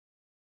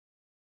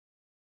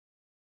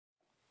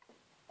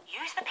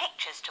Use the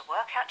pictures to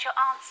work out your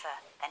answer,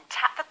 then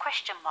tap the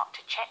question mark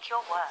to check your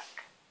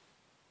work.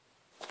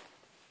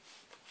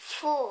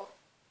 4.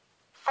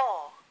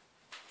 4.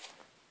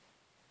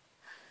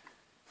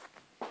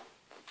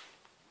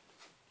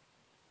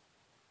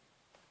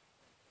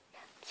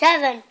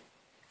 7.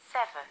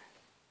 7.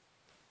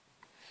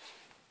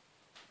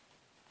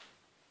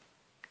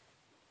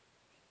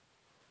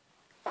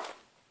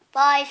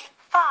 5.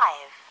 5.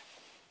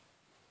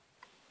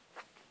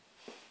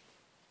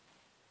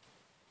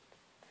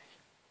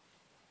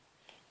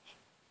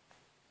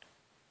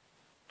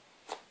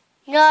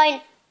 9.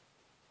 9.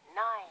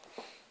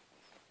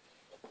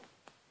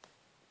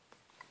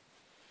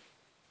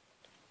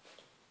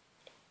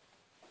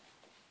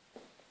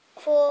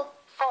 4.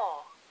 4.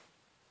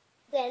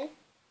 Then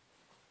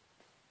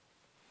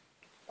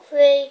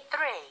 3.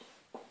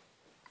 3.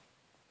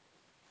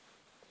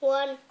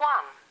 1. 1.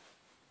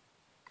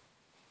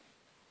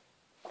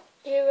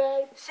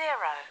 0. 0.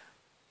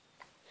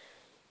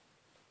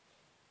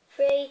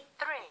 3.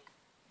 3.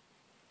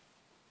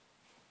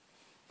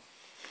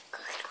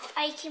 Got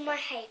 8 in my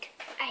head.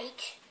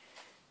 8.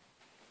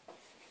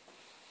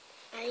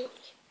 8.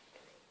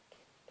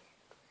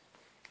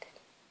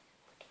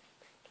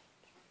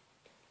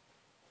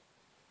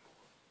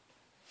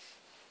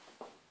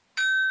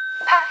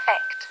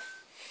 Perfect.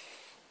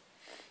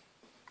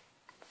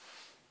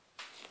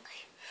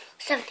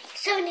 17.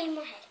 17 in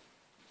my head.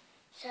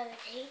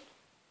 17.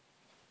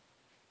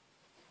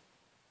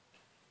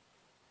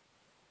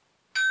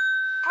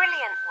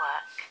 Brilliant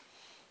work.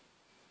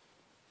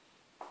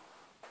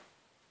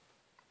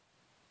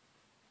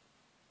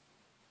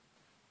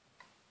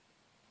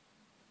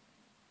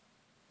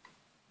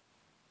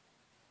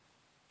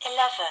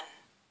 Eleven.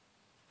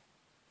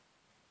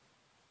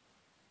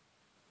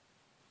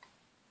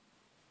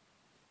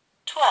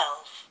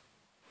 12.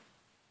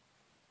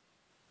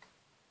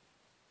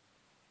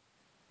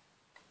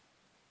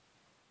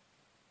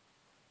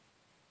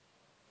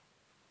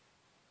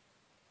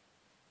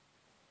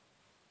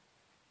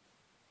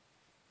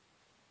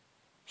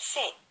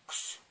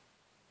 6.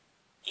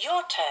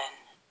 Your turn.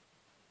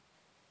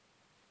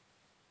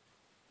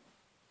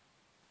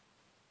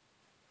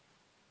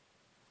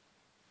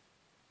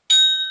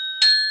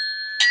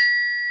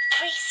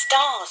 3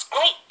 stars.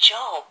 Great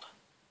job.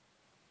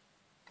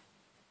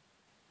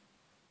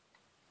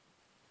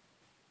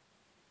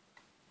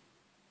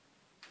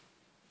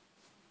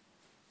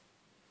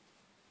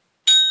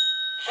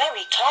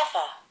 Very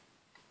clever.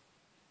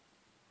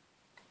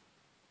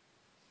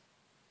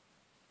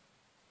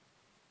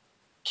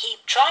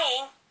 Keep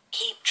trying.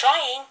 Keep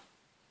trying.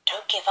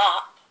 Don't give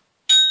up.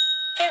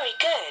 Very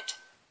good.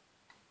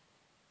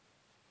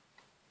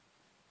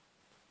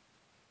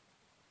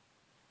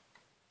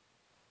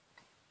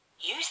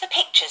 Use the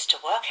pictures to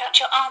work out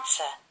your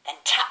answer, then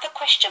tap the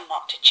question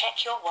mark to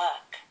check your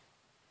work.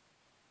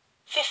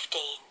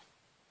 15.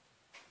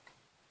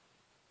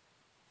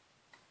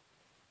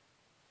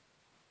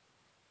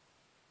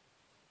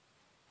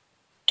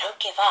 'Don't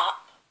give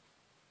up.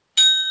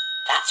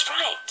 That's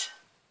right.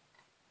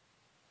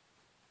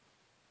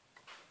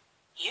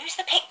 Use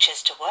the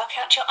pictures to work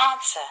out your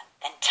answer,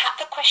 then tap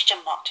the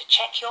question mark to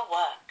check your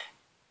work.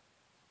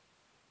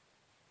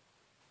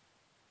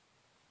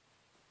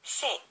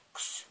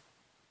 6.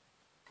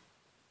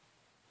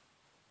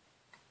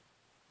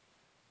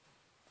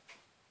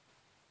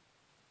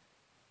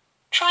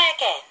 'Try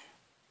again.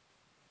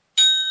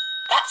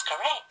 That's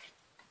correct.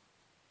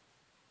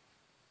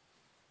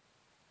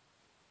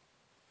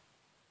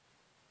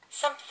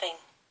 Something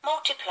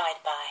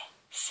multiplied by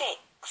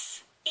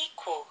 6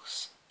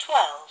 equals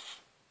 12.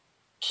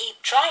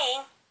 Keep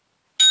trying.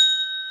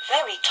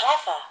 Very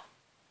clever.